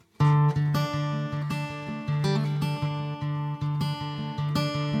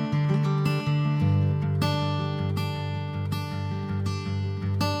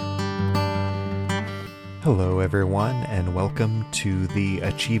Hello, everyone, and welcome to the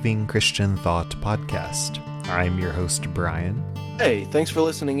Achieving Christian Thought podcast. I'm your host, Brian. Hey, thanks for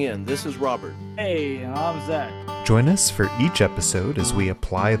listening in. This is Robert. Hey, and I'm Zach. Join us for each episode as we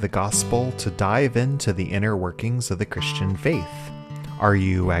apply the gospel to dive into the inner workings of the Christian faith. Are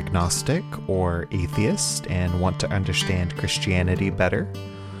you agnostic or atheist and want to understand Christianity better?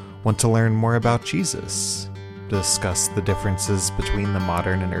 Want to learn more about Jesus? Discuss the differences between the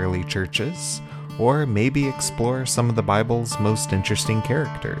modern and early churches? Or maybe explore some of the Bible's most interesting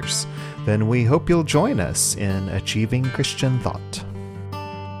characters? Then we hope you'll join us in Achieving Christian Thought.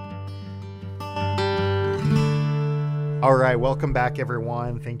 All right, welcome back,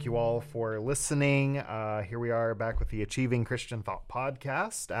 everyone. Thank you all for listening. Here we are back with the Achieving Christian Thought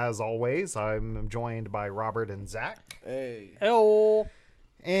podcast. As always, I'm joined by Robert and Zach. Hey. Hello.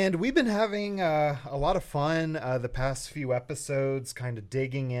 And we've been having a lot of fun the past few episodes, kind of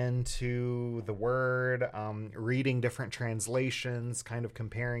digging into the Word, reading different translations, kind of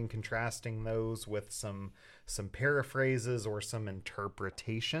comparing, contrasting those with some paraphrases or some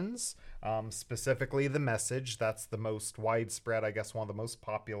interpretations. Specifically, the Message. That's the most widespread, I guess, one of the most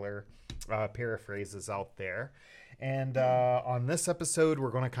popular paraphrases out there. And on this episode, we're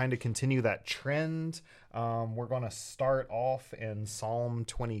going to kind of continue that trend. We're going to start off in Psalm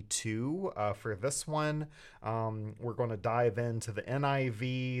 22 for this one. We're going to dive into the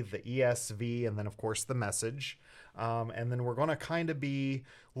NIV, the ESV, and then, of course, the Message. And then we're going to kind of be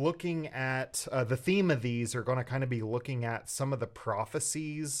looking at the theme of these are going to kind of be looking at some of the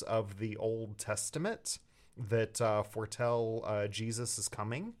prophecies of the Old Testament that foretell Jesus is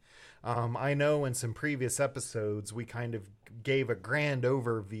coming. I know in some previous episodes, we kind of gave a grand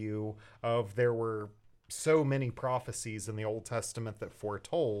overview of there were so many prophecies in the Old Testament that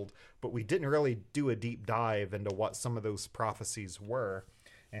foretold, but we didn't really do a deep dive into what some of those prophecies were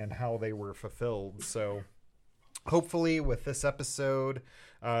and how they were fulfilled. So hopefully with this episode,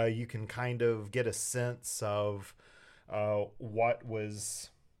 you can kind of get a sense of what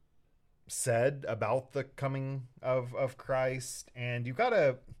was said about the coming of Christ. And you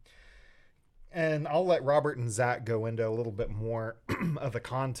gotta... And I'll let Robert and Zach go into a little bit more of the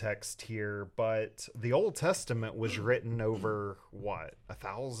context here, but the Old Testament was written over,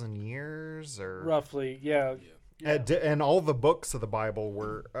 1,000 years? Or Roughly, yeah. And all the books of the Bible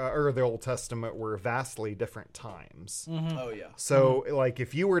were, or the Old Testament, were vastly different times. Mm-hmm. Oh, yeah. So, like,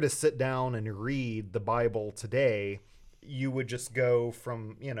 if you were to sit down and read the Bible today, you would just go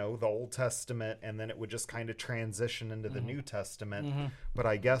from, the Old Testament, and then it would just kind of transition into the New Testament. Mm-hmm. But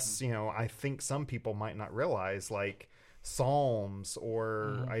I guess, I think some people might not realize, like, Psalms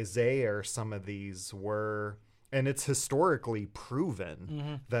or Isaiah or some of these were, and it's historically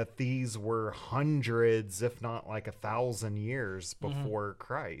proven that these were hundreds, if not like 1,000 years before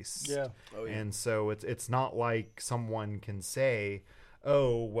Christ. Yeah. Oh, yeah. And so it's not like someone can say,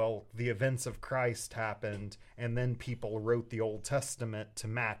 oh, well, the events of Christ happened, and then people wrote the Old Testament to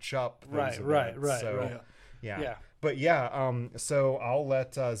match up those events. Right. So, Yeah. But so I'll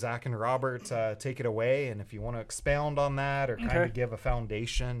let Zach and Robert take it away, and if you want to expound on that or kind of give a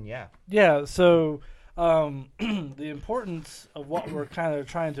foundation, Yeah, so the importance of what we're kind of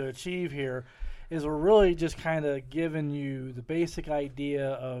trying to achieve here is we're really just kind of giving you the basic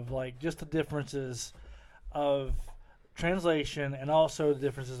idea of, like, just the differences of translation and also the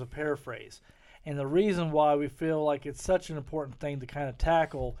differences of paraphrase. And the reason why we feel like it's such an important thing to kind of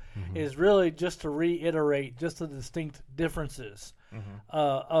tackle is really just to reiterate just the distinct differences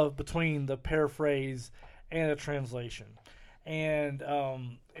of between the paraphrase and the translation. And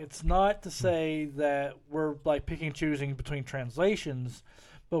it's not to say that we're like picking and choosing between translations,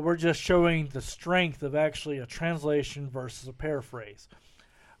 but we're just showing the strength of actually a translation versus a paraphrase.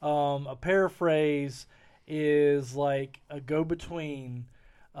 A paraphrase is like a go-between,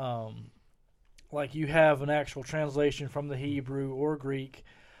 like you have an actual translation from the Hebrew or Greek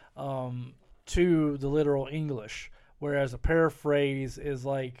to the literal English, whereas a paraphrase is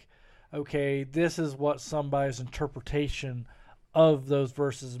like, okay, this is what somebody's interpretation of those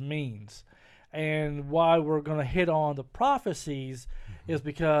verses means. And why we're going to hit on the prophecies is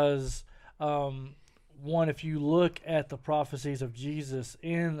because, one, if you look at the prophecies of Jesus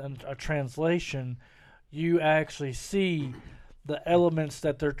in a translation, you actually see the elements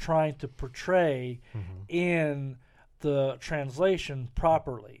that they're trying to portray in the translation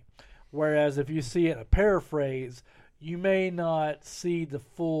properly. Whereas if you see it in a paraphrase, you may not see the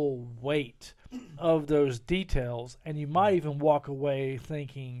full weight of those details, and you might even walk away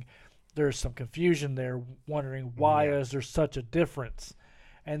thinking there's some confusion there, wondering why is there such a difference.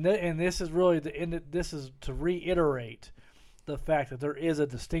 And this is really this is to reiterate the fact that there is a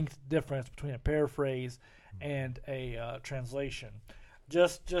distinct difference between a paraphrase and a translation.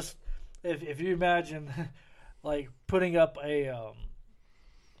 Just if you imagine like putting up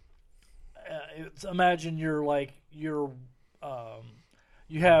imagine you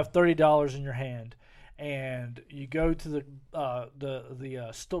have $30 in your hand, and you go to the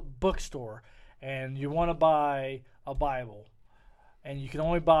bookstore, and you want to buy a Bible, and you can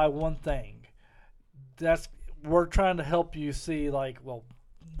only buy one thing. We're trying to help you see the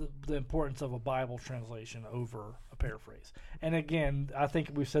importance of a Bible translation over a paraphrase. And again, I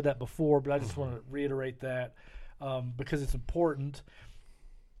think we've said that before, but I just want to reiterate that because it's important.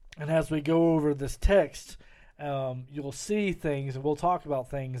 And as we go over this text, you'll see things, and we'll talk about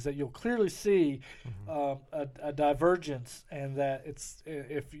things that you'll clearly see a divergence, and that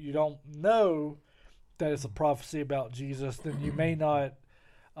if you don't know that it's a prophecy about Jesus, then you may not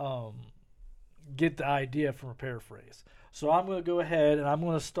get the idea from a paraphrase. So I'm going to go ahead and I'm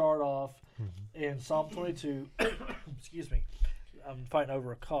going to start off in Psalm 22. Excuse me. I'm fighting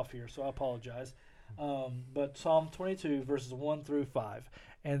over a cough here, so I apologize. But Psalm 22, verses 1 through 5.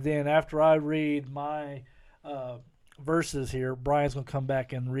 And then after I read my verses here, Brian's going to come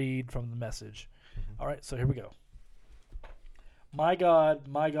back and read from the Message. All right, so here we go. My God,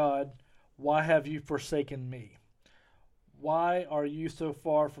 why have you forsaken me? Why are you so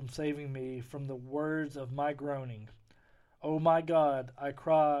far from saving me from the words of my groaning? O my God, I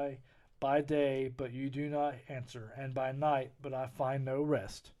cry by day, but you do not answer, and by night, but I find no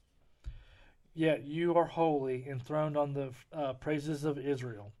rest. Yet you are holy, enthroned on the praises of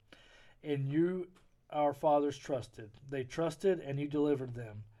Israel. In you our fathers trusted. They trusted, and you delivered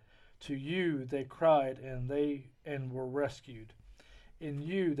them. To you they cried, and were rescued. In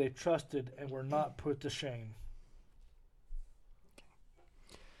you they trusted, and were not put to shame.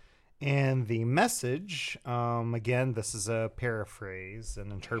 And the Message, again, this is a paraphrase,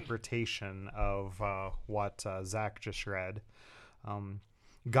 an interpretation of what Zach just read.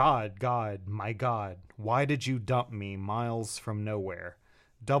 God, my God, why did you dump me miles from nowhere?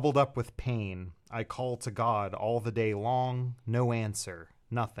 Doubled up with pain, I call to God all the day long, no answer,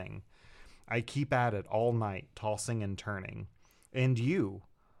 nothing. I keep at it all night, tossing and turning. And you,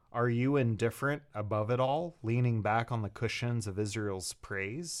 are you indifferent above it all, leaning back on the cushions of Israel's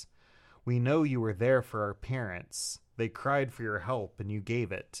praise? We know you were there for our parents. They cried for your help, and you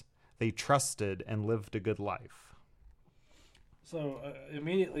gave it. They trusted and lived a good life. So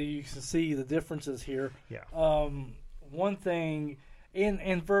immediately you can see the differences here. Yeah. One thing,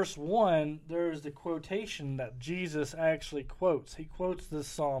 in verse 1, there's the quotation that Jesus actually quotes. He quotes this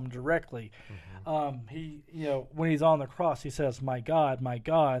psalm directly. He, when he's on the cross, he says, my God,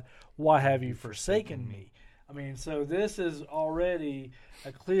 why have you forsaken me? I mean, so this is already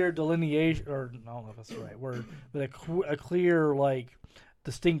a clear delineation, or I don't know if that's the right word, but a clear,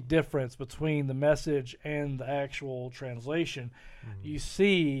 distinct difference between the Message and the actual translation. You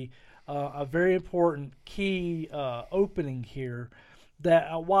see a very important key opening here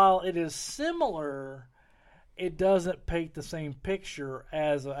that while it is similar, it doesn't paint the same picture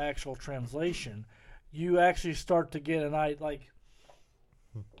as an actual translation. You actually start to get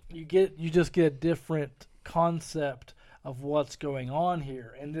you just get a different concept of what's going on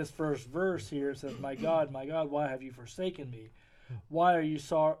here. In this first verse here, it says, my God, why have you forsaken me? Why are you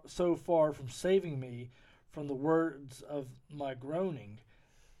so far from saving me from the words of my groaning?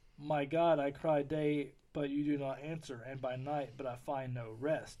 My God, I cry day, but you do not answer, and by night, but I find no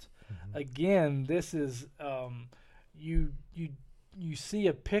rest. Again, this is you see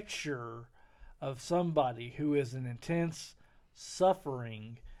a picture of somebody who is in intense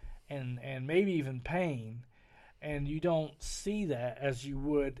suffering and maybe even pain, and you don't see that as you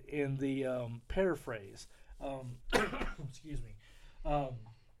would in the paraphrase. Excuse me.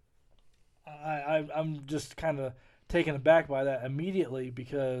 I'm just kind of taken aback by that immediately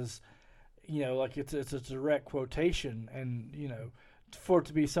because, it's a direct quotation, and, for it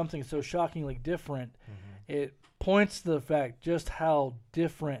to be something so shockingly different, it points to the fact just how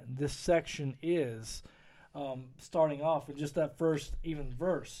different this section is, starting off with just that first even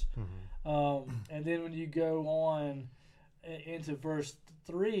verse. And then when you go on into verse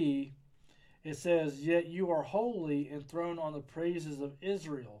 3, it says, yet you are holy, enthroned on the praises of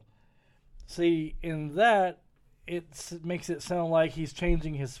Israel. See, in that, it makes it sound like he's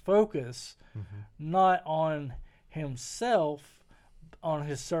changing his focus, not on himself, on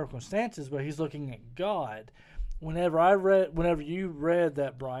his circumstances, but he's looking at God. Whenever you read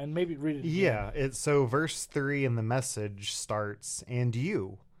that, Brian, maybe read it again. Yeah, so verse 3 in the Message starts, and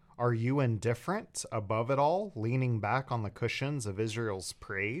you, Are you indifferent above it all, leaning back on the cushions of Israel's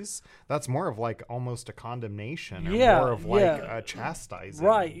praise? That's more of like almost a condemnation, or more of like a chastising.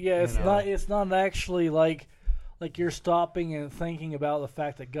 Right, yeah, it's you know? it's not actually like you're stopping and thinking about the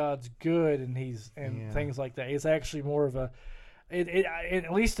fact that God's good and things like that. It's actually more of a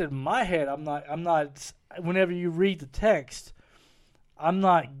at least in my head, I'm not whenever you read the text, I'm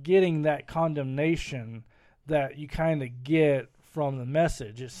not getting that condemnation that you kind of get from the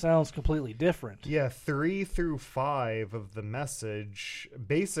Message. It sounds completely different. Yeah, 3 through 5 of the Message,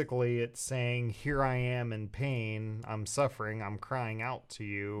 basically it's saying, here I am in pain, I'm suffering, I'm crying out to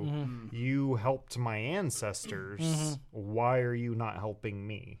you. Mm-hmm. You helped my ancestors. Mm-hmm. Why are you not helping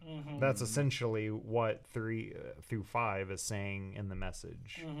me? Mm-hmm. That's essentially what 3 through 5 is saying in the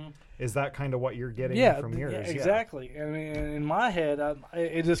Message. Mm-hmm. Is that kind of what you're getting from yours? Yeah, exactly. I mean, in my head,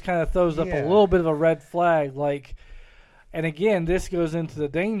 it just kind of throws up a Yeah. little bit of a red flag, like. And again, this goes into the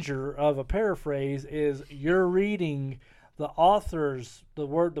danger of a paraphrase: is you're reading the author's,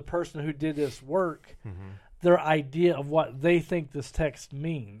 the person who did this work, their idea of what they think this text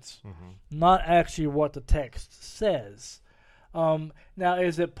means, not actually what the text says. Now,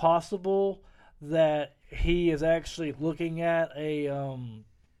 is it possible that he is actually looking at a,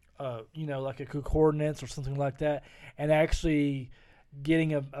 like a concordance or something like that, and actually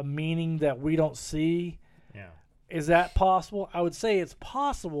getting a meaning that we don't see? Yeah. Is that possible? I would say it's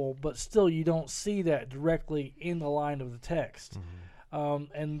possible, but still you don't see that directly in the line of the text.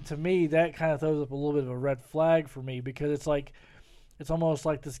 And to me, that kind of throws up a little bit of a red flag for me, because it's like, it's almost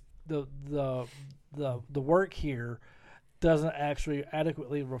like this the work here doesn't actually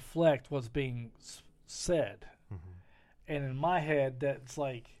adequately reflect what's being said. And in my head, that's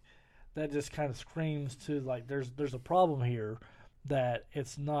like, that just kind of screams to like there's a problem here, that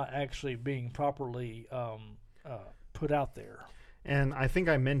it's not actually being properly put out there. And I think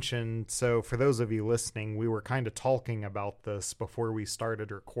I mentioned, so for those of you listening, we were kind of talking about this before we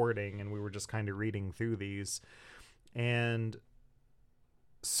started recording, and we were just kind of reading through these. And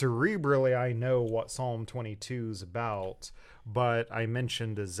cerebrally, I know what Psalm 22 is about, but I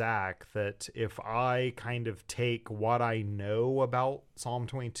mentioned to Zach that if I kind of take what I know about Psalm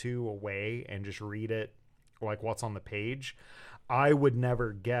 22 away and just read it like what's on the page, I would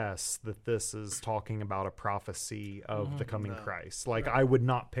never guess that this is talking about a prophecy of the coming Christ. Like, I would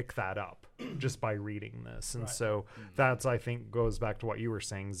not pick that up just by reading this. And so that's, I think, goes back to what you were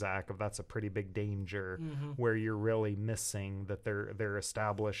saying, Zach, of that's a pretty big danger where you're really missing that they're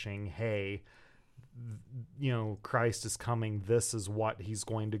establishing, hey, Christ is coming. This is what he's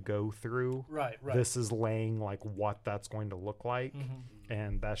going to go through. Right. This is laying like what that's going to look like.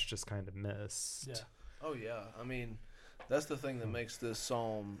 And that's just kind of missed. Yeah. Oh, yeah. I mean, that's the thing that makes this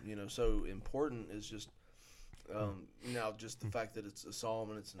psalm, so important, is just now just the fact that it's a psalm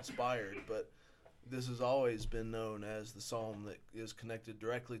and it's inspired. But this has always been known as the psalm that is connected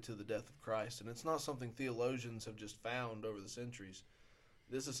directly to the death of Christ, and it's not something theologians have just found over the centuries.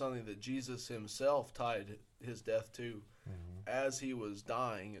 This is something that Jesus himself tied his death to as he was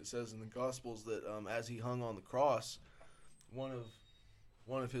dying. It says in the Gospels that as he hung on the cross, one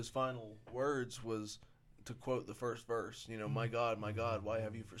of his final words was to quote the first verse, my God, why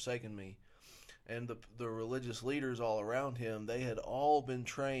have you forsaken me? And the religious leaders all around him, they had all been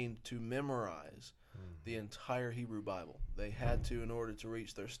trained to memorize the entire Hebrew Bible. They had to, in order to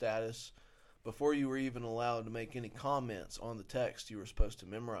reach their status. Before you were even allowed to make any comments on the text, you were supposed to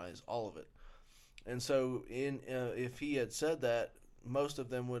memorize all of it. And so if he had said that, most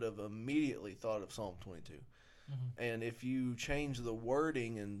of them would have immediately thought of Psalm 22. And if you change the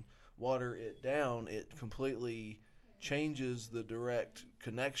wording and water it down, it completely changes the direct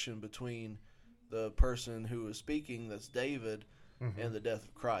connection between the person who is speaking, that's David, and the death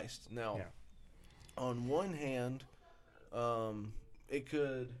of Christ. Now, on one hand, you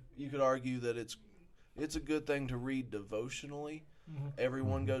could argue that it's a good thing to read devotionally.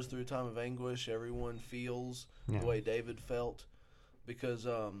 Everyone goes through a time of anguish. Everyone feels the way David felt, because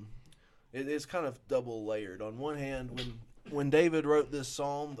it's kind of double layered. On one hand, when David wrote this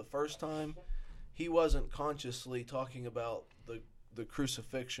psalm the first time, he wasn't consciously talking about the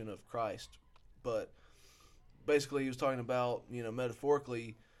crucifixion of Christ, but basically he was talking about,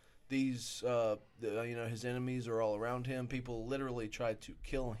 metaphorically, these his enemies are all around him. People literally tried to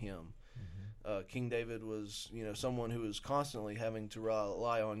kill him. King David was someone who was constantly having to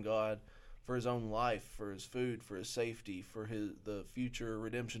rely on God for his own life, for his food, for his safety, for the future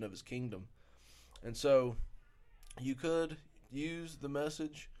redemption of his kingdom. And so you could use the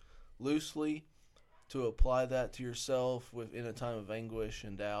Message loosely to apply that to yourself in a time of anguish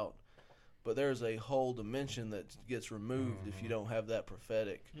and doubt. but there's a whole dimension that gets removed if you don't have that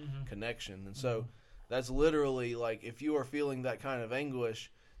prophetic connection. And so that's literally like, if you are feeling that kind of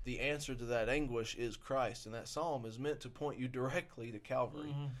anguish, the answer to that anguish is Christ. And that psalm is meant to point you directly to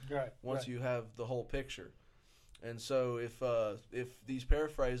Calvary once you have the whole picture. And so if these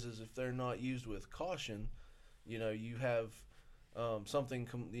paraphrases, if they're not used with caution, you have something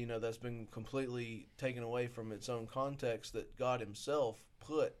that's been completely taken away from its own context that God himself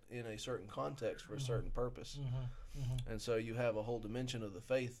put in a certain context for a certain purpose. And so you have a whole dimension of the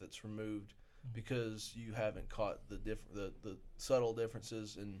faith that's removed because you haven't caught the subtle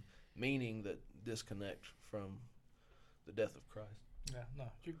differences in meaning that disconnect from the death of Christ. Yeah, no,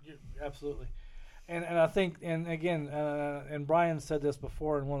 you're absolutely. And I think, and again, and Brian said this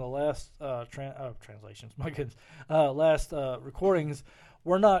before in one of the last translations, my goodness, last recordings,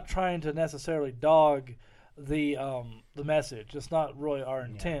 we're not trying to necessarily dog the message. It's not really our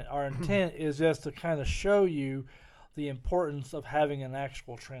intent. Our intent is just to kind of show you the importance of having an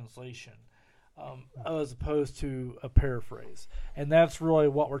actual translation as opposed to a paraphrase. And that's really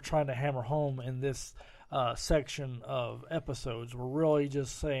what we're trying to hammer home in this section of episodes. We're really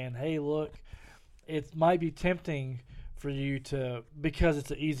just saying, hey, look, it might be tempting for you to, because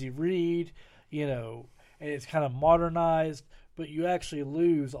it's an easy read, and it's kind of modernized, but you actually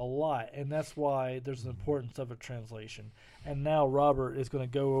lose a lot, and that's why there's an importance of a translation. And now Robert is going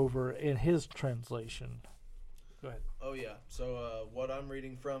to go over in his translation. Go ahead. Oh, yeah. So what I'm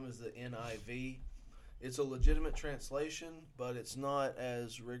reading from is the NIV. It's a legitimate translation, but it's not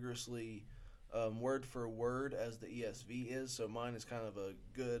as rigorously word for word as the ESV is, so mine is kind of a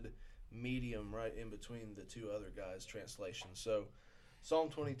good medium right in between the two other guys' translations. So Psalm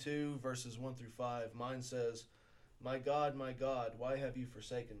 22, verses 1 through 5, mine says, my God, why have you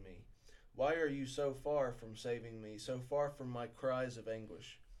forsaken me? Why are you so far from saving me, so far from my cries of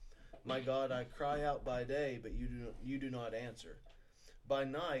anguish? My God, I cry out by day, but you do not answer. By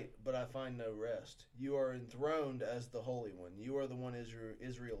night, but I find no rest. You are enthroned as the Holy One. You are the one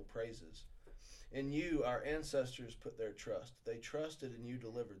Israel praises. In you our ancestors put their trust. They trusted and you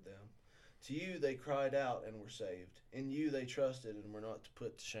delivered them. To you they cried out and were saved. In you they trusted and were not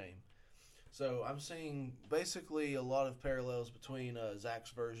put to shame. So I'm seeing basically a lot of parallels between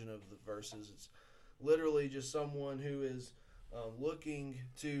Zach's version of the verses. It's literally just someone who is looking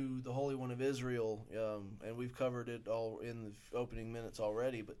to the Holy One of Israel, and we've covered it all in the opening minutes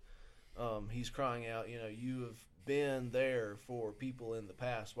already, but he's crying out, you have been there for people in the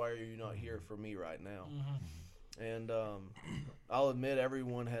past. Why are you not here for me right now? And I'll admit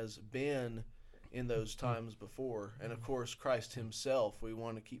everyone has been in those times before. And, of course, Christ himself, we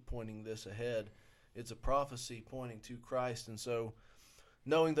want to keep pointing this ahead. It's a prophecy pointing to Christ. And so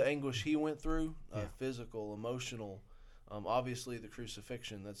knowing the anguish he went through, physical, emotional, obviously the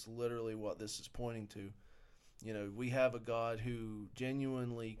crucifixion, that's literally what this is pointing to. We have a God who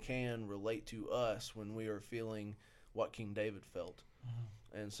genuinely can relate to us when we are feeling what King David felt.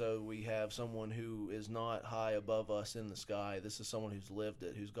 And so we have someone who is not high above us in the sky. This is someone who's lived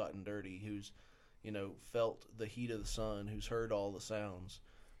it, who's gotten dirty, who's, felt the heat of the sun, who's heard all the sounds,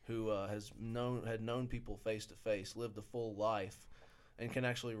 who had known people face to face, lived a full life, and can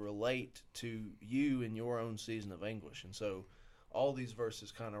actually relate to you in your own season of anguish. And so all these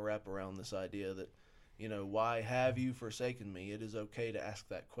verses kind of wrap around this idea that, why have you forsaken me? It is okay to ask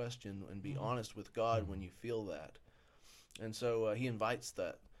that question and be honest with God when you feel that. And so he invites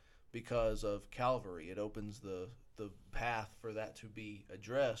that because of Calvary. It opens the path for that to be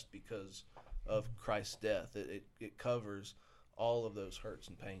addressed because of Christ's death. It covers all of those hurts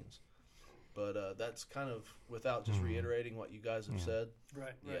and pains. But that's kind of, without just reiterating what you guys have said.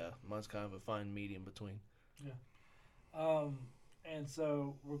 Right. Yeah, mine's kind of a fine medium between. Yeah. And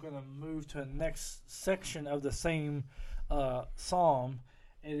so we're going to move to the next section of the same psalm.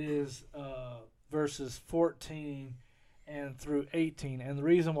 It is verses 14 and through 18. And the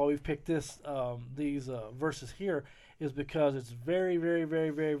reason why we've picked these verses here is because it's very, very, very,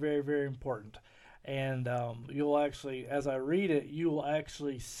 very, very, very important. And you'll actually, as I read it, you will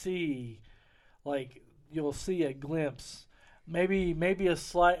actually see, you'll see a glimpse, maybe a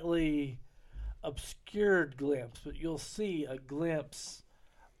slightly obscured glimpse, but you'll see a glimpse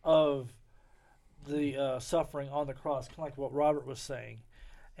of the suffering on the cross, kind of like what Robert was saying.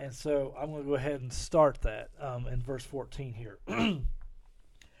 And so I'm going to go ahead and start that in verse 14 here.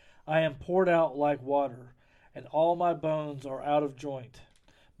 I am poured out like water, and all my bones are out of joint.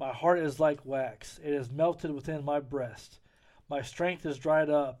 My heart is like wax. It is melted within my breast. My strength is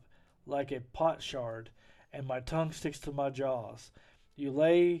dried up like a potsherd, and my tongue sticks to my jaws. You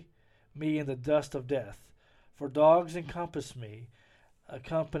lay me in the dust of death, for dogs encompass me. A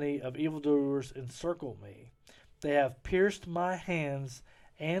company of evildoers encircle me. They have pierced my hands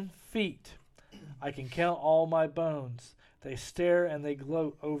and feet. I can count all my bones. They stare and they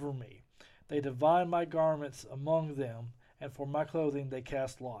gloat over me. They divide my garments among them, and for my clothing they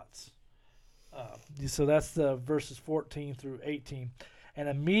cast lots. So that's the verses 14 through 18. And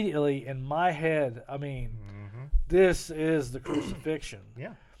immediately in my head, this is the crucifixion.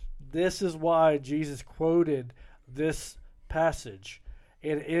 Yeah. This is why Jesus quoted this passage.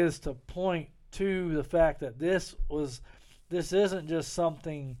 It is to point to the fact that this isn't just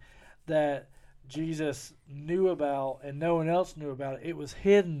something that Jesus knew about and no one else knew about it. It was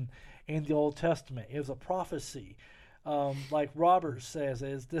hidden in the Old Testament. It was a prophecy. Like Robert says,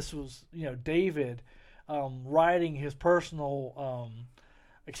 this was David writing his personal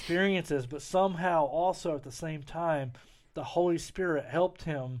experiences, but somehow also at the same time the Holy Spirit helped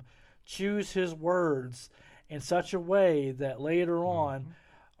him choose his words in such a way that later on,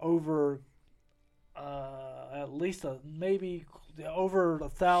 over at least maybe over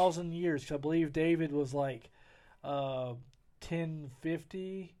 1,000 years, because I believe David was like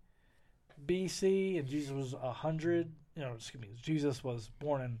 1050 BC and Jesus was 100. Jesus was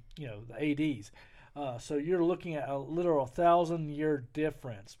born in the ADs. So you're looking at a literal 1,000-year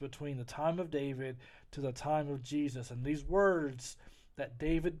difference between the time of David to the time of Jesus, and these words that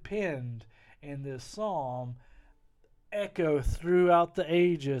David penned in this psalm echo throughout the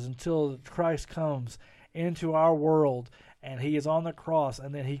ages until Christ comes into our world and he is on the cross,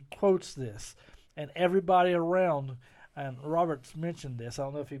 and then he quotes this, and everybody around, and Robert's mentioned this, I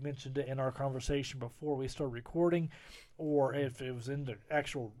don't know if he mentioned it in our conversation before we started recording or if it was in the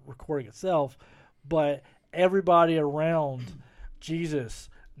actual recording itself, but everybody around Jesus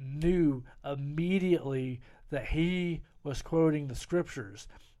knew immediately that he was quoting the scriptures.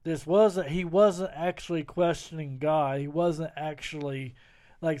 He wasn't actually questioning God. He wasn't actually,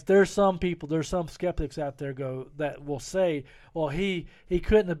 like, there's some skeptics out there that will say, well, he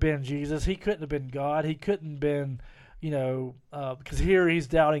couldn't have been Jesus. He couldn't have been God. He couldn't have been, because here he's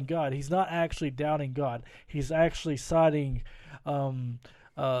doubting God. He's not actually doubting God. He's actually citing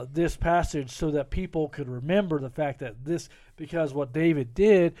this passage so that people could remember the fact that because what David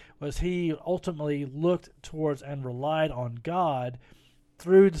did was he ultimately looked towards and relied on God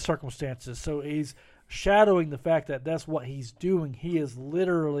through the circumstances. So he's shadowing the fact that that's what he's doing. He's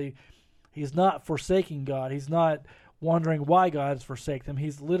not forsaking God. He's not wondering why God has forsaken him.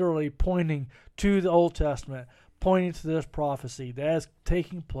 He's literally pointing to the Old Testament, pointing to this prophecy that is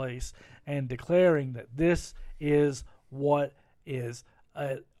taking place and declaring that this is what is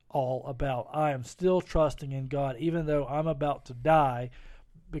all about. I am still trusting in God even though I'm about to die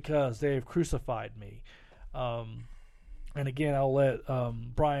because they have crucified me. And again, I'll let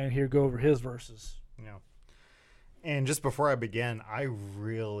Brian here go over his verses. Yeah. And just before I begin, I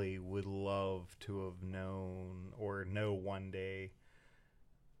really would love to have known or know one day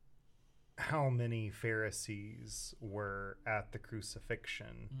how many Pharisees were at the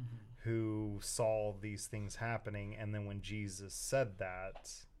crucifixion who saw these things happening. And then when Jesus said that,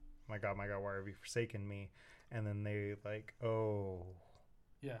 my God, why have you forsaken me? And then they like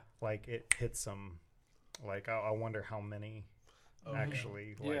it hits them. Like, I wonder how many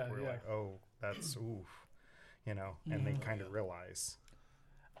actually were like, oh, that's oof, and they kind of realize.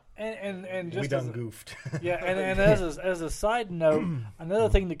 And just we done goofed. Yeah, and as a side note, another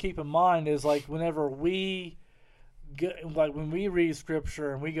thing to keep in mind is like whenever when we read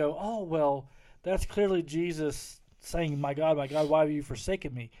scripture and we go, oh well, that's clearly Jesus saying, my God, why have you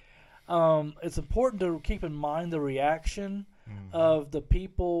forsaken me? It's important to keep in mind the reaction of the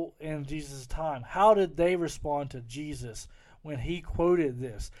people in Jesus' time. How did they respond to Jesus when he quoted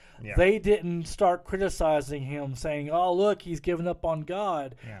this? Yeah. They didn't start criticizing him, saying, oh, look, he's given up on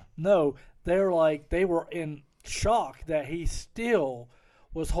God. Yeah. No, they were in shock that he still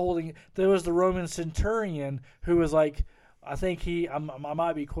was holding. There was the Roman centurion who was like, I think I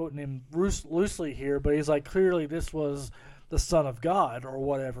might be quoting him loosely here, but he's like, clearly this was the Son of God or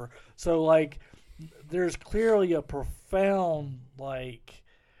whatever. So like, there's clearly a profound like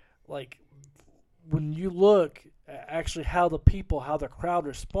when you look at actually how the crowd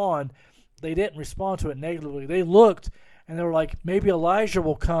respond, they didn't respond to it negatively. They looked and they were like, maybe Elijah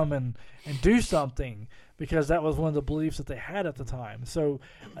will come and do something, because that was one of the beliefs that they had at the time. So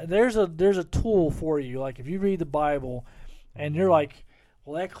there's a tool for you. Like if you read the Bible and you're like,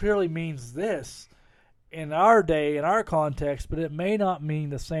 well, that clearly means this in our day, in our context, but it may not mean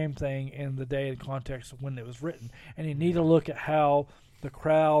the same thing in the day and context of when it was written. And you need to look at how the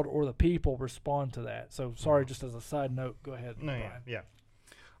crowd or the people respond to that. So sorry, just as a side note, go ahead. No, Brian. yeah.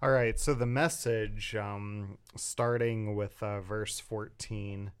 All right, so the message, starting with verse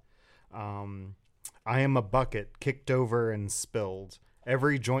 14, I am a bucket kicked over and spilled.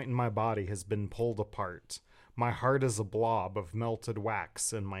 Every joint in my body has been pulled apart. My heart is a blob of melted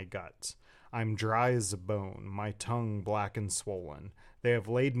wax in my gut. I'm dry as a bone, my tongue black and swollen. They have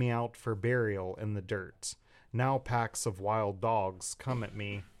laid me out for burial in the dirt. Now packs of wild dogs come at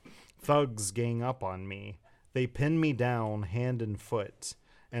me. Thugs gang up on me. They pin me down hand and foot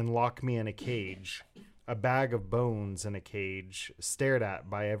and lock me in a cage, a bag of bones in a cage, stared at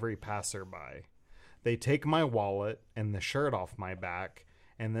by every passerby. They take my wallet and the shirt off my back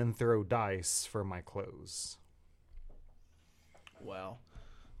and then throw dice for my clothes. Wow.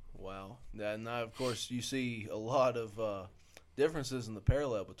 And now, of course, you see a lot of differences in the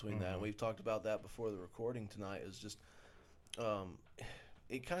parallel between that. And we've talked about that before the recording tonight. Is just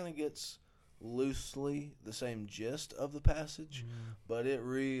it kind of gets loosely the same gist of the passage, but it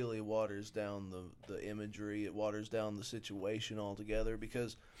really waters down the imagery. It waters down the situation altogether,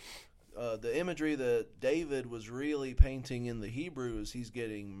 because the imagery that David was really painting in the Hebrew is he's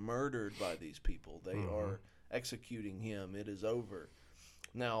getting murdered by these people. They are executing him. It is over.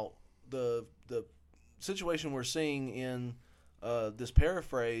 Now, the situation we're seeing in this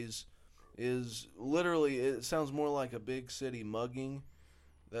paraphrase is literally, it sounds more like a big city mugging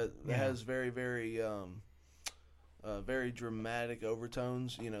that has very, very, very dramatic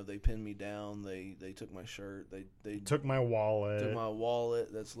overtones. You know, they pinned me down. They took my shirt. They Took my wallet. Took my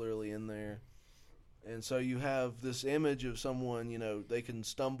wallet. That's literally in there. And so you have this image of someone, you know, they can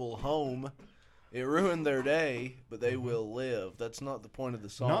stumble home. It ruined their day, but they will live. That's not the point of the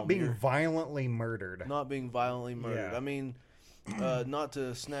psalm. Not being violently murdered. Not being violently murdered. Yeah. I mean, not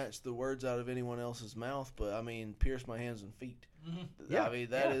to snatch the words out of anyone else's mouth, but I mean, pierce my hands and feet. Yeah. I mean,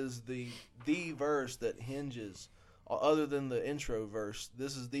 that is the verse that hinges, other than the intro verse,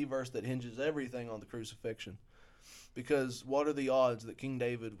 this is the verse that hinges everything on the crucifixion. Because what are the odds that King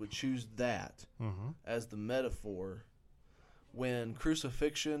David would choose that as the metaphor when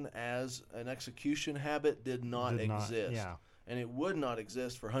crucifixion as an execution habit did not exist? And it would not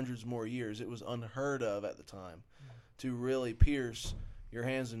exist for hundreds more years. It was unheard of at the time to really pierce your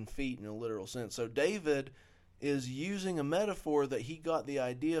hands and feet in a literal sense. So David is using a metaphor that he got the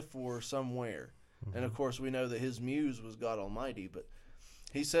idea for somewhere. And of course we know that his muse was God Almighty, but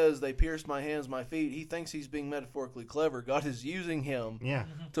he says they pierced my hands, my feet. He thinks he's being metaphorically clever. God is using him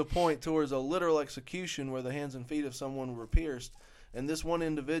to point towards a literal execution where the hands and feet of someone were pierced. And this one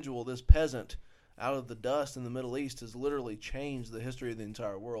individual, this peasant out of the dust in the Middle East, has literally changed the history of the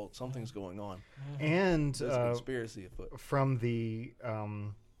entire world. Something's going on. And there's a conspiracy afoot.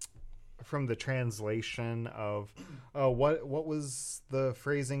 From the translation of what was the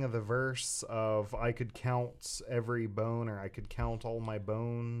phrasing of the verse of I could count every bone, or I could count all my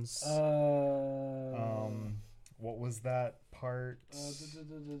bones? What was that part?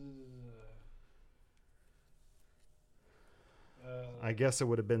 I guess it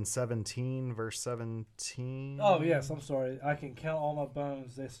would have been 17, verse 17. Oh, yes, I'm sorry. I can count all my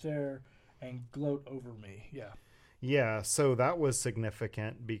bones. They stare and gloat over me. Yeah. Yeah, so that was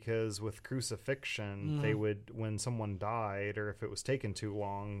significant because with crucifixion, they would, when someone died or if it was taken too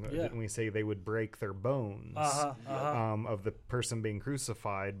long, didn't we say they would break their bones of the person being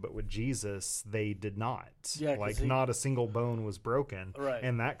crucified? But with Jesus, they did not. Yeah, like not a single bone was broken. Right.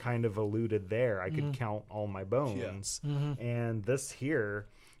 And that kind of alluded there. I could count all my bones. Yeah. And this here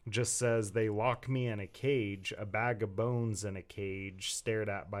just says they lock me in a cage, a bag of bones in a cage, stared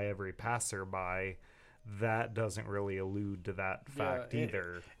at by every passerby. That doesn't really allude to that fact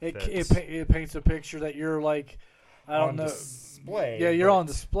either. It paints a picture that you're like, I don't know, display. Yeah, you're on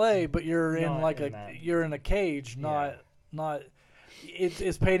display, but you're in like you're in a cage, not.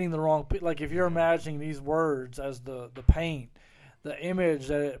 It's painting the wrong. Like if you're imagining these words as the paint, the image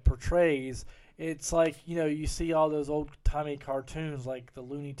that it portrays, it's like, you know, you see all those old timey cartoons like the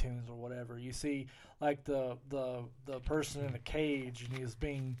Looney Tunes or whatever. You see like the person in a cage and he's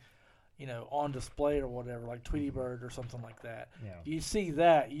being, you know, on display or whatever, like Tweety Bird or something like that. Yeah. You see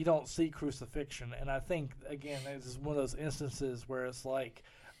that, you don't see crucifixion. And I think, again, this is one of those instances where it's like,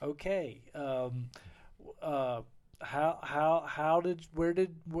 okay, how did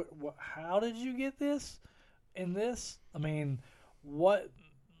you get this in this? I mean, what,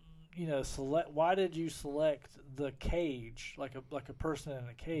 you know, why did you select the cage, like a person in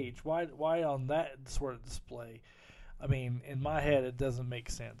a cage? Why on that sort of display? I mean, in my head, it doesn't make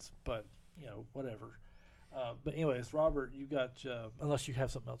sense, but, you know, whatever. But anyways, Robert, you got, unless you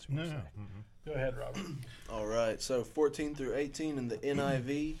have something else you want to say. Go ahead, Robert. All right, so 14 through 18 in the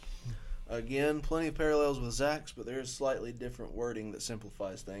NIV. Again, plenty of parallels with Zach's, but there is slightly different wording that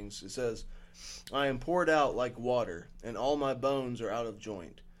simplifies things. It says, I am poured out like water, and all my bones are out of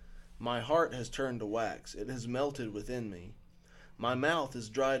joint. My heart has turned to wax, it has melted within me. My mouth is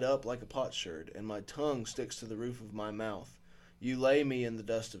dried up like a potsherd, and my tongue sticks to the roof of my mouth. You lay me in the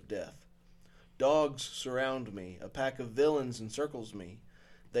dust of death. Dogs surround me, a pack of villains encircles me.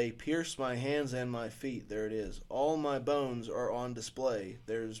 They pierce my hands and my feet. There it is. All my bones are on display.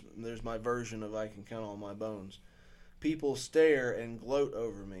 There's my version of I can count all my bones. People stare and gloat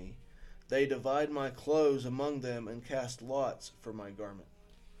over me. They divide my clothes among them and cast lots for my garment.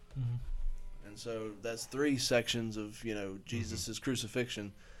 Mm-hmm. And so that's 3 sections of, Jesus'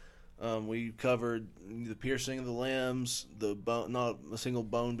 crucifixion. We covered the piercing of the limbs, the bone, not a single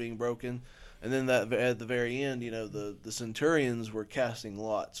bone being broken. And then that at the very end, the centurions were casting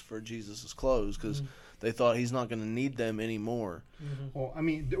lots for Jesus' clothes because they thought he's not going to need them anymore.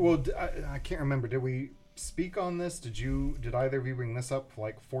 Mm-hmm. Well, I can't remember. Did we speak on this? Did either of you bring this up?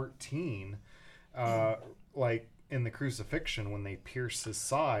 Like 14, like in the crucifixion when they pierce his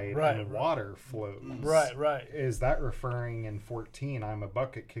side and water flows. Right. Is that referring in 14? I'm a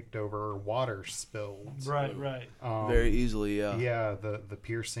bucket kicked over, water spilled. Right. Very easily, yeah. Yeah, the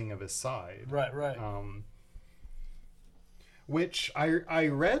piercing of his side. Right. Which I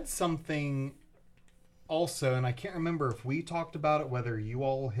read something also, and I can't remember if we talked about it, whether you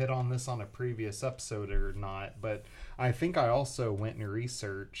all hit on this on a previous episode or not, but I think I also went and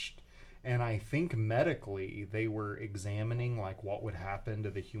researched. And I think medically they were examining like what would happen to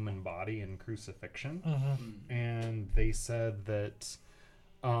the human body in crucifixion. Mm-hmm. And they said that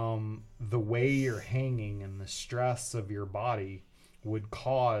the way you're hanging and the stress of your body would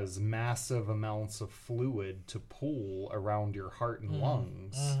cause massive amounts of fluid to pool around your heart and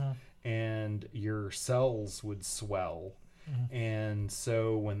lungs. Mm-hmm. And your cells would swell. Mm-hmm. And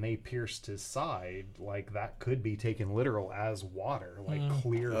so when they pierced his side, like that could be taken literal as water, like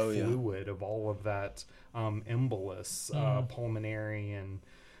clear fluid of all of that embolus, pulmonary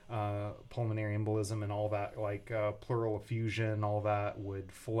embolism and all that, like pleural effusion, all that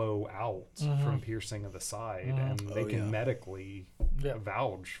would flow out from piercing of the side. And they can medically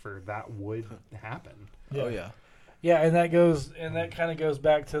vouch for that would happen. Yeah. Oh, yeah. Yeah, and that kind of goes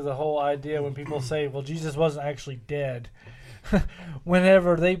back to the whole idea when people say, well, Jesus wasn't actually dead.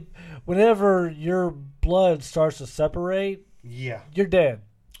 Whenever your blood starts to separate, you're dead.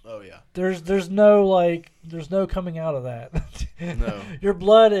 Oh yeah. There's no coming out of that. No. Your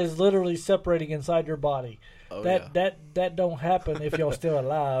blood is literally separating inside your body. Oh, that don't happen if you're still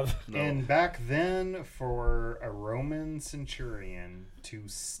alive. No. And back then, for a Roman centurion to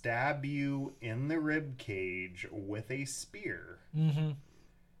stab you in the rib cage with a spear,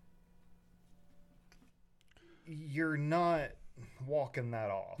 you're not walking that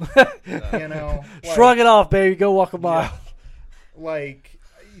off. Shrug it off, baby. Go walk a mile. Like,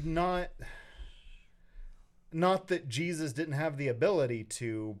 not that Jesus didn't have the ability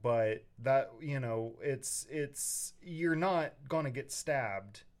to, but that, it's you're not going to get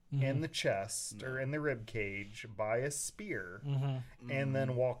stabbed in the chest or in the rib cage by a spear and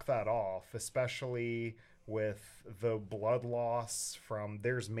then walk that off, especially with the blood loss from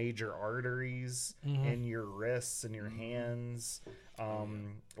there's major arteries in your wrists and your hands,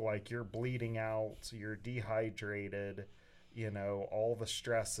 like you're bleeding out, you're dehydrated, all the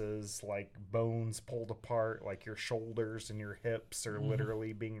stresses, like bones pulled apart, like your shoulders and your hips are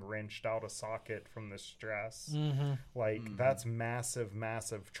literally being wrenched out of socket from the stress. That's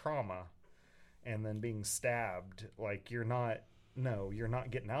massive trauma. And then being stabbed, like you're not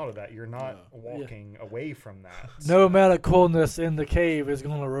getting out of that. You're not walking away from that. No amount of coolness in the cave is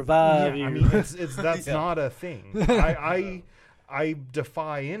going to revive you. I mean, that's not a thing. I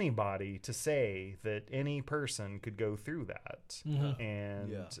defy anybody to say that any person could go through that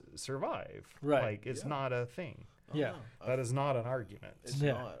and survive. Right. Like, it's not a thing. Yeah. That is not an argument. It's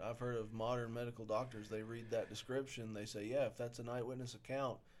not. I've heard of modern medical doctors, they read that description, they say, if that's an eyewitness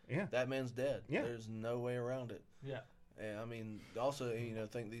account, that man's dead. Yeah. There's no way around it. Yeah. And I mean, also,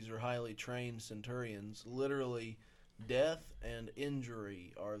 think these are highly trained centurions. Literally, death and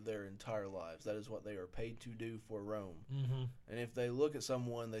injury are their entire lives. That is what they are paid to do for Rome. And if they look at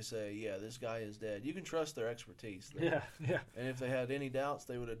someone, they say, this guy is dead. You can trust their expertise there. Yeah. And if they had any doubts,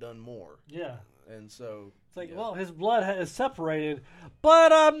 they would have done more. Yeah. And so... It's like, well, his blood is separated,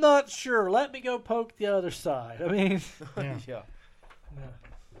 but I'm not sure. Let me go poke the other side. I mean... Yeah.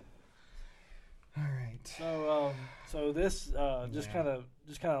 All right. So this just kind of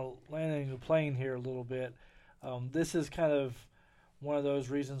landing the plane here a little bit. This is kind of one of those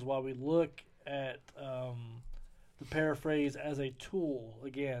reasons why we look at the paraphrase as a tool.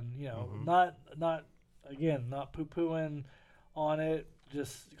 Again, Mhm. not poo-pooing on it,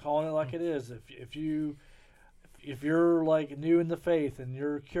 just calling it like it is. If you're like new in the faith and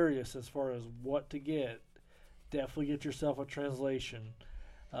you're curious as far as what to get, definitely get yourself a translation.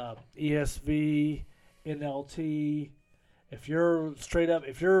 ESV, NLT. If you're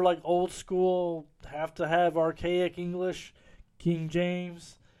if you're like old school, have to have archaic English, King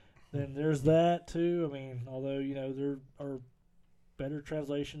James, then there's that too. I mean, although there are better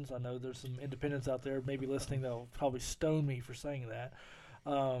translations. I know there's some independents out there maybe listening that'll probably stone me for saying that.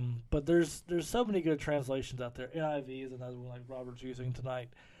 But there's so many good translations out there. NIV is another one like Robert's using tonight.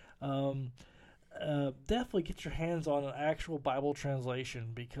 Definitely get your hands on an actual Bible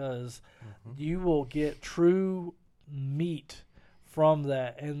translation because you will get true meat from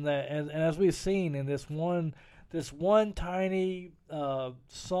that. And as we've seen in this one tiny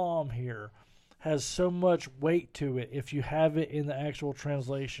psalm here has so much weight to it if you have it in the actual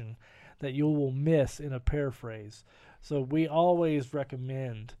translation that you will miss in a paraphrase. So we always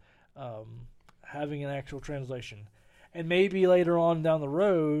recommend having an actual translation. And maybe later on down the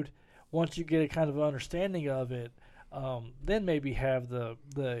road, once you get a kind of understanding of it, then maybe have the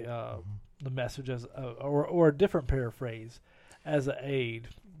message as or a different paraphrase as an aid.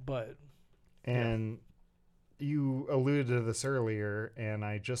 And you alluded to this earlier, and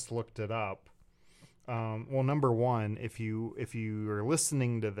I just looked it up. Well, number one, if you are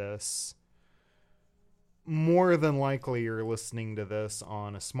listening to this, more than likely you're listening to this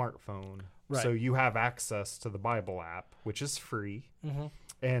on a smartphone. Right. So you have access to the Bible app, which is free,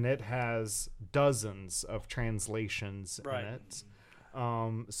 and it has dozens of translations in it.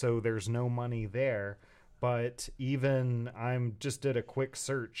 So there's no money there. But even just did a quick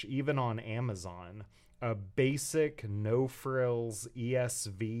search, even on Amazon, a basic no frills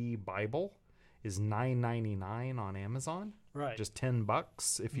ESV Bible is $9.99 on Amazon. Right. Just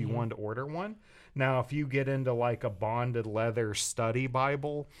 $10 if you want to order one. Now, if you get into like a bonded leather study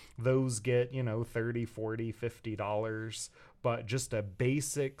Bible, those get, $30, $40, $50. But just a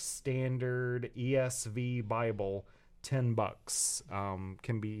basic standard ESV Bible, $10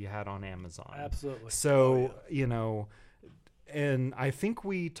 can be had on Amazon. Absolutely. So, and I think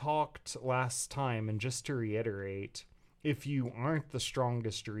we talked last time, and just to reiterate, if you aren't the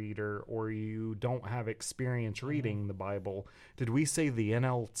strongest reader or you don't have experience reading the Bible, did we say the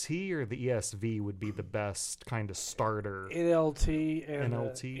NLT or the ESV would be the best kind of starter? NLT and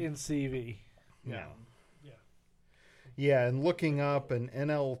NCV. Yeah. Yeah, and looking up an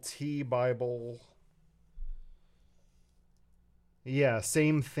NLT Bible. Yeah,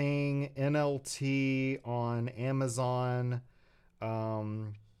 same thing. NLT on Amazon,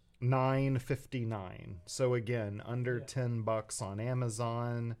 $9.59. So again, under $10 on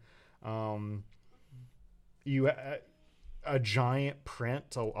Amazon. A giant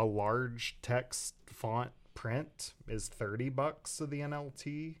print, a large text font print is $30 of the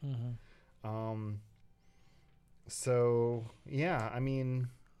NLT. So yeah, I mean,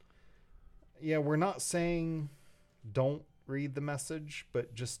 we're not saying don't read the message,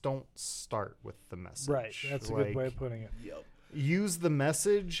 but just don't start with the message. Right. That's a good way of putting it. Yep. Use the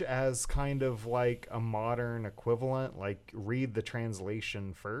message as kind of like a modern equivalent, like read the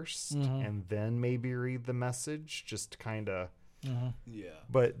translation first and then maybe read the message, just kind of,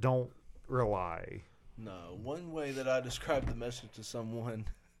 but don't rely. No. One way that I described the message to someone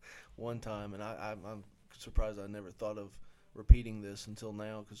one time, and I'm surprised I never thought of repeating this until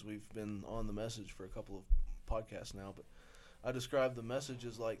now because we've been on the message for a couple of podcasts now, but I described the message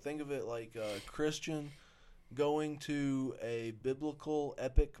as like, think of it like a Christian going to a biblical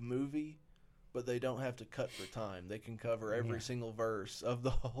epic movie, but they don't have to cut for time. They can cover every single verse of the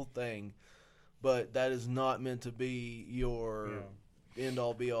whole thing, but that is not meant to be your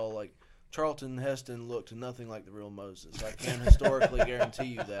end-all be-all. Like, Charlton Heston looked nothing like the real Moses. I can historically guarantee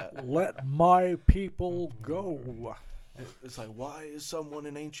you that. Let my people go. It's like, why is someone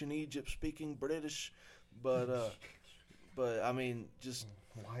in ancient Egypt speaking British? But I mean, just...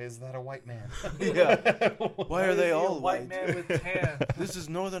 Why is that a white man? Why are they all white? Man with tan? This is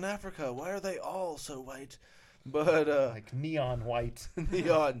Northern Africa. Why are they all so white? But like neon white.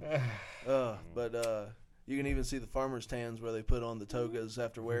 Neon. But you can even see the farmers' tans where they put on the togas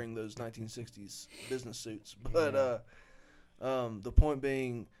after wearing those 1960s business suits. But the point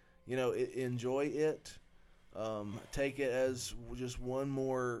being, enjoy it. Take it as just one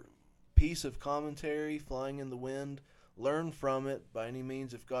more piece of commentary flying in the wind. Learn from it by any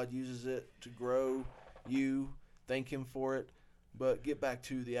means. If God uses it to grow you, thank Him for it. But get back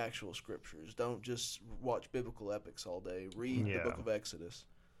to the actual scriptures. Don't just watch biblical epics all day. Read the book of Exodus.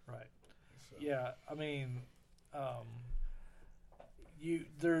 Right. So. Yeah, I mean,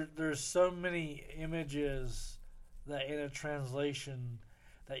 there's so many images that in a translation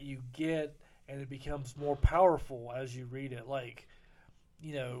that you get, and it becomes more powerful as you read it. Like,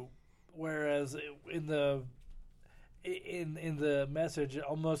 whereas in the message, it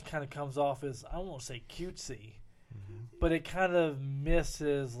almost kind of comes off as, I won't say cutesy, but it kind of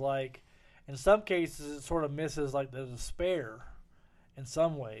misses, like, in some cases it sort of misses like the despair in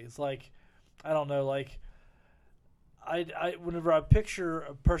some ways. Like, I don't know, like, I whenever I picture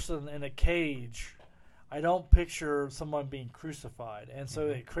a person in a cage, I don't picture someone being crucified, and so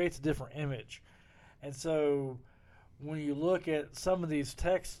it creates a different image. And so when you look at some of these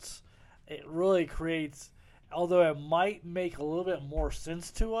texts, it really creates, although it might make a little bit more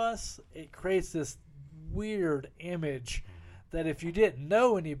sense to us, it creates this weird image that if you didn't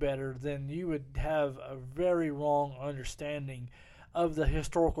know any better, then you would have a very wrong understanding of the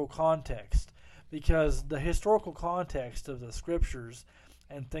historical context. Because the historical context of the scriptures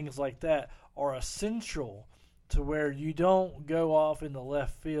and things like that are essential to where you don't go off in the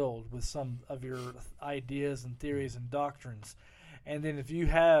left field with some of your ideas and theories and doctrines. And then if you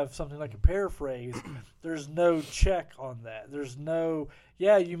have something like a paraphrase, there's no check on that. There's no,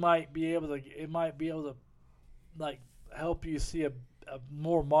 you might be able to, it might be able to, like, help you see a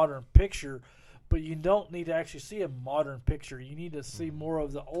more modern picture, but you don't need to actually see a modern picture. You need to see more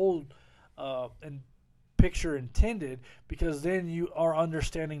of the old and picture intended, because then you are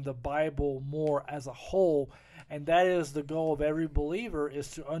understanding the Bible more as a whole, and that is the goal of every believer, is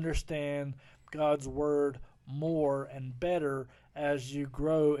to understand God's word more and better as you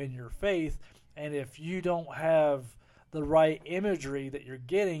grow in your faith. And if you don't have the right imagery that you're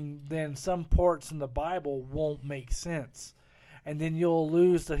getting, then some parts in the Bible won't make sense, and then you'll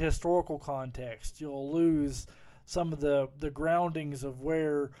lose the historical context. You'll lose some of the groundings of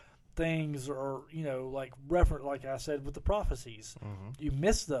where things are, like reference, like I said with the prophecies. You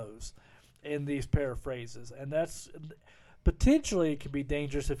miss those in these paraphrases, and that's potentially, it can be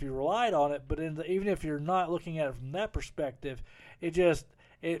dangerous if you relied on it. But even if you're not looking at it from that perspective,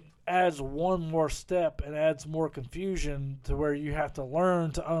 it adds one more step and adds more confusion to where you have to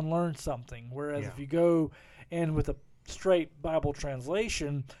learn to unlearn something. Whereas if you go in with a straight Bible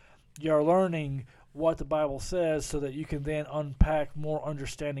translation, you're learning what the Bible says so that you can then unpack more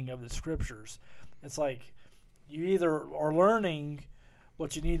understanding of the scriptures. It's like you either are learning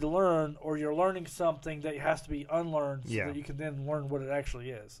what you need to learn, or you're learning something that has to be unlearned so that you can then learn what it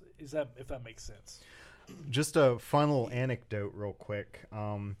actually is. If that makes sense? Just a fun little anecdote real quick.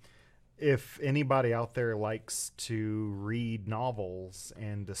 If anybody out there likes to read novels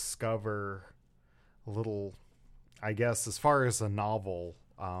and discover little, I guess, as far as a novel,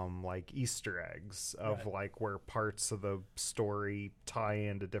 like Easter eggs of like where parts of the story tie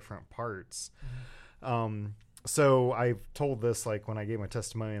into different parts. So I've told this, like when I gave my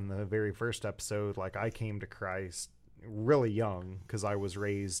testimony in the very first episode, like I came to Christ really young because I was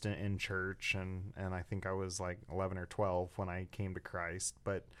raised in church, and I think I was like 11 or 12 when I came to Christ.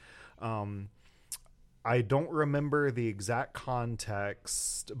 But I don't remember the exact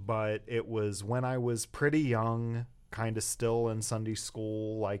context, but it was when I was pretty young, kind of still in Sunday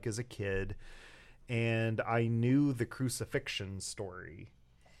school, like as a kid, and I knew the crucifixion story.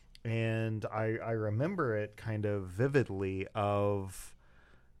 And I remember it kind of vividly of,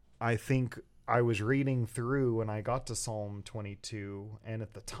 I think I was reading through and I got to Psalm 22, and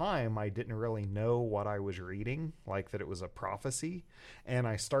at the time I didn't really know what I was reading, like that it was a prophecy. And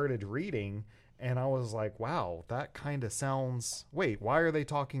I started reading and I was like, wow, that kind of sounds, wait, why are they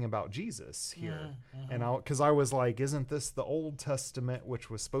talking about Jesus here? And because I was like, isn't this the Old Testament, which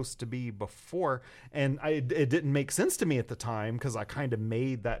was supposed to be before? And it didn't make sense to me at the time, because I kind of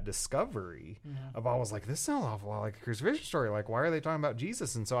made that discovery of, I was like, this sounds awful like a crucifixion story. Like, why are they talking about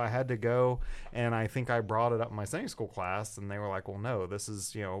Jesus? And so I had to go, and I think I brought it up in my Sunday school class, and they were like, well, no, this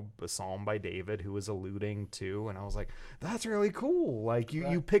is, a psalm by David who was alluding to, and I was like, that's really cool. Like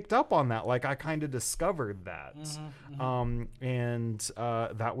you picked up on that. Like I kind of discovered that. And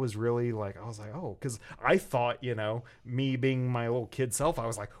that was really like, I was like, oh, because I thought, me being my little kid self, I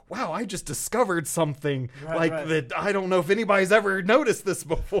was like, wow, I just discovered something that I don't know if anybody's ever noticed this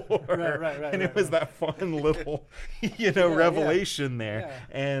before. And it was that fun little, revelation there.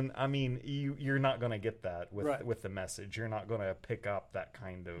 And I mean, you're not going to get that with the message. You're not going to pick up that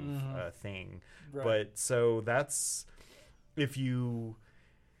kind of thing. But so that's, if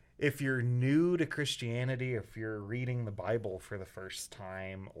you're new to Christianity, if you're reading the Bible for the first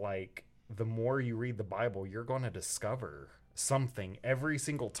time, like the more you read the Bible, you're going to discover something every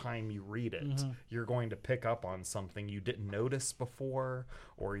single time you read it. You're going to pick up on something you didn't notice before,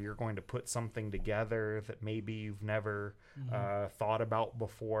 or you're going to put something together that maybe you've never thought about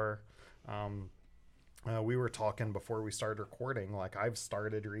before. We were talking before we started recording, like I've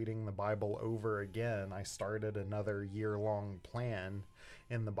started reading the Bible over again. I started another year-long plan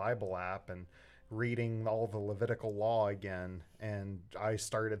in the Bible app and reading all the Levitical law again, and I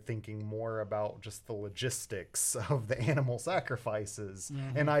started thinking more about just the logistics of the animal sacrifices,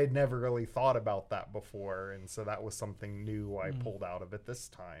 and I had never really thought about that before, and so that was something new I pulled out of it this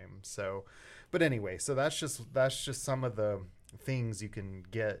time. So, but anyway, so that's just some of the things you can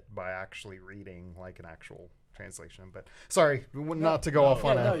get by actually reading like an actual translation. But sorry, not to go off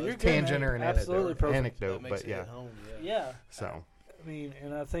on a tangent or an anecdote, but yeah. Yeah. So I mean,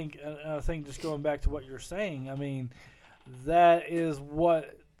 and I think just going back to what you're saying, I mean, that is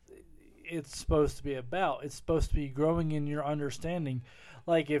what it's supposed to be about. It's supposed to be growing in your understanding.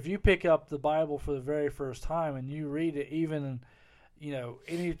 Like if you pick up the Bible for the very first time and you read it, even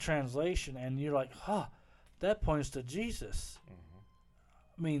any translation, and you're like, that points to Jesus.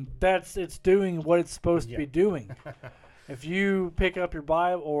 I mean, it's doing what it's supposed to be doing. If you pick up your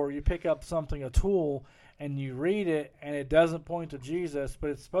Bible or you pick up a tool, and you read it and it doesn't point to Jesus,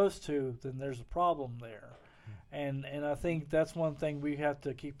 but it's supposed to, then there's a problem there. And I think that's one thing we have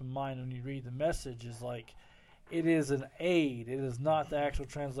to keep in mind when you read the Message is like, it is an aid. It is not the actual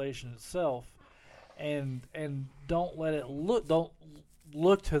translation itself. And don't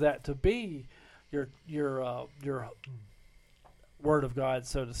look to that to be your word of God,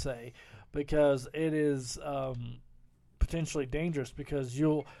 so to say, because it is potentially dangerous, because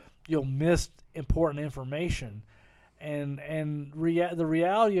you'll miss important information, and the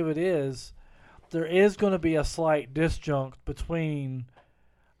reality of it is there is going to be a slight disjunct between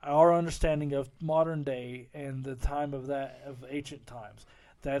our understanding of modern day and the time of ancient times.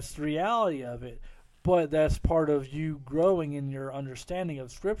 That's the reality of it, but that's part of you growing in your understanding of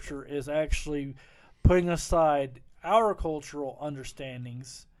Scripture, is actually putting aside our cultural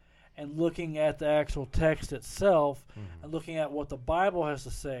understandings and looking at the actual text itself, and looking at what the Bible has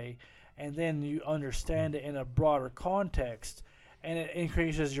to say, and then you understand it in a broader context, and it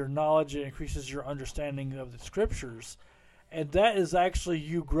increases your knowledge, it increases your understanding of the Scriptures, and that is actually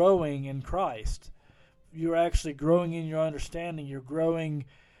you growing in Christ. You're actually growing in your understanding. You're growing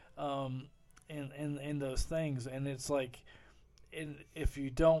in those things, and it's like, if you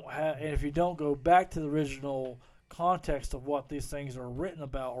don't go back to the original context of what these things are written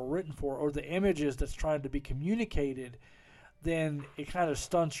about or written for, or the images that's trying to be communicated, then it kind of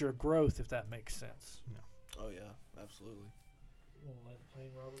stunts your growth, if that makes sense. Oh yeah, absolutely.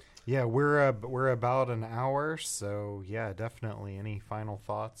 Yeah, we're about an hour, so yeah, definitely. Any final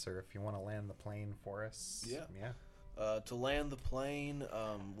thoughts, or if you want to land the plane for us? Yeah. To land the plane,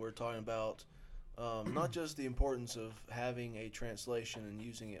 we're talking about not just the importance of having a translation and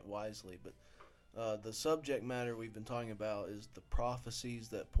using it wisely, but the subject matter we've been talking about is the prophecies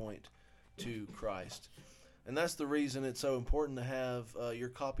that point to Christ. And that's the reason it's so important to have your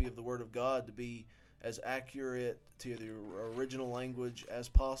copy of the Word of God to be as accurate to the original language as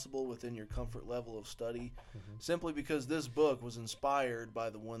possible within your comfort level of study, simply because this book was inspired by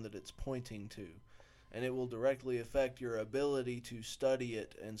the one that it's pointing to. And it will directly affect your ability to study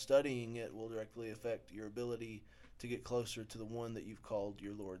it, and studying it will directly affect your ability to get closer to the one that you've called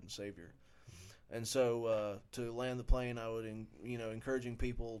your Lord and Savior. And so to land the plane, I would encouraging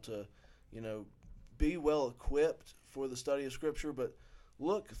people to be well equipped for the study of Scripture, but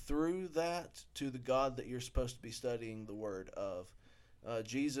look through that to the God that you're supposed to be studying the Word of.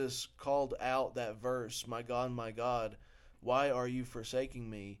 Jesus called out that verse, my God, why are you forsaking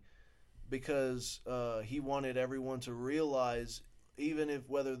me?" Because he wanted everyone to realize, even if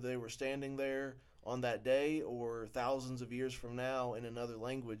whether they were standing there on that day or thousands of years from now in another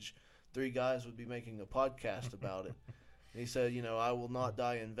language, three guys would be making a podcast about it. And he said, I will not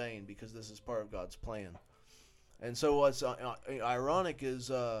die in vain, because this is part of God's plan. And so what's ironic is,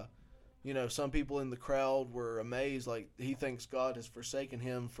 some people in the crowd were amazed, like he thinks God has forsaken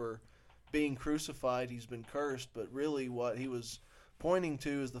him for being crucified. He's been cursed. But really what he was pointing to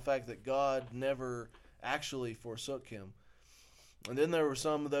is the fact that God never actually forsook him. And then there were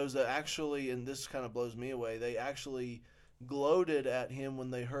some of those that actually, and this kind of blows me away, they actually gloated at him when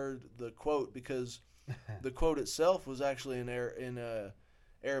they heard the quote, because the quote itself was actually in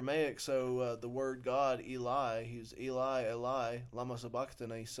Aramaic. So the word God, Eli, he's Eli, lama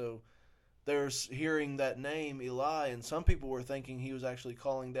sabachthani. So they're hearing that name, Eli, and some people were thinking he was actually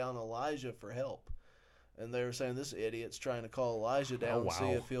calling down Elijah for help. And they were saying, this idiot's trying to call Elijah down and see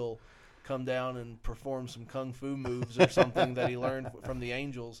if he'll come down and perform some kung fu moves or something that he learned from the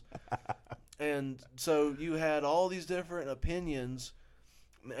angels. And so you had all these different opinions,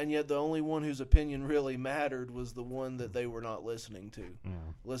 and yet the only one whose opinion really mattered was the one that they were not listening to. Yeah.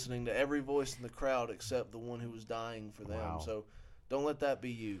 Listening to every voice in the crowd except the one who was dying for them. Wow. So don't let that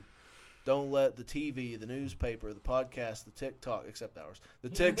be you. Don't let the TV, the newspaper, the podcast, the TikTok, except ours, the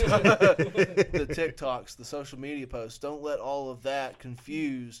TikTok, the TikToks, the social media posts, don't let all of that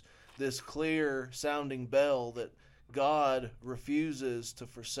confuse this clear sounding bell that God refuses to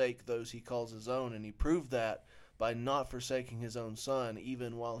forsake those he calls his own. And he proved that by not forsaking his own son,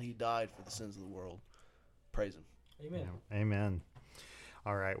 even while he died for the sins of the world. Praise him. Amen. Yeah. Amen.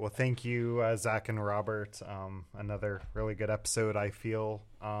 All right. Well, thank you, Zach and Robert. Another really good episode, I feel.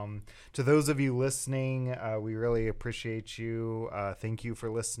 To those of you listening, we really appreciate you. Thank you for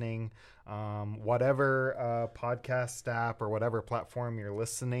listening. Whatever podcast app or whatever platform you're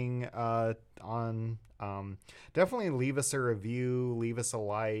listening on, definitely leave us a review, leave us a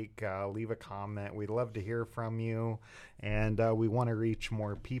like, leave a comment. We'd love to hear from you, and we want to reach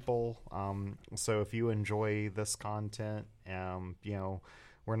more people. So if you enjoy this content,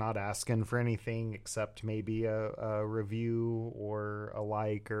 we're not asking for anything except maybe a review or a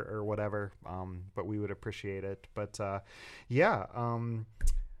like or whatever, but we would appreciate it. But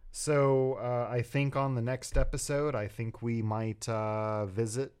so I think on the next episode, I think we might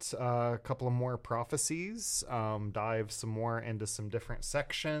visit a couple of more prophecies, dive some more into some different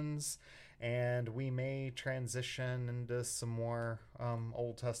sections, and we may transition into some more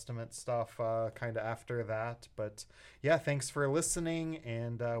Old Testament stuff kind of after that. But yeah, thanks for listening,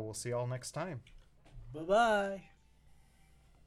 and we'll see y'all next time. Bye-bye.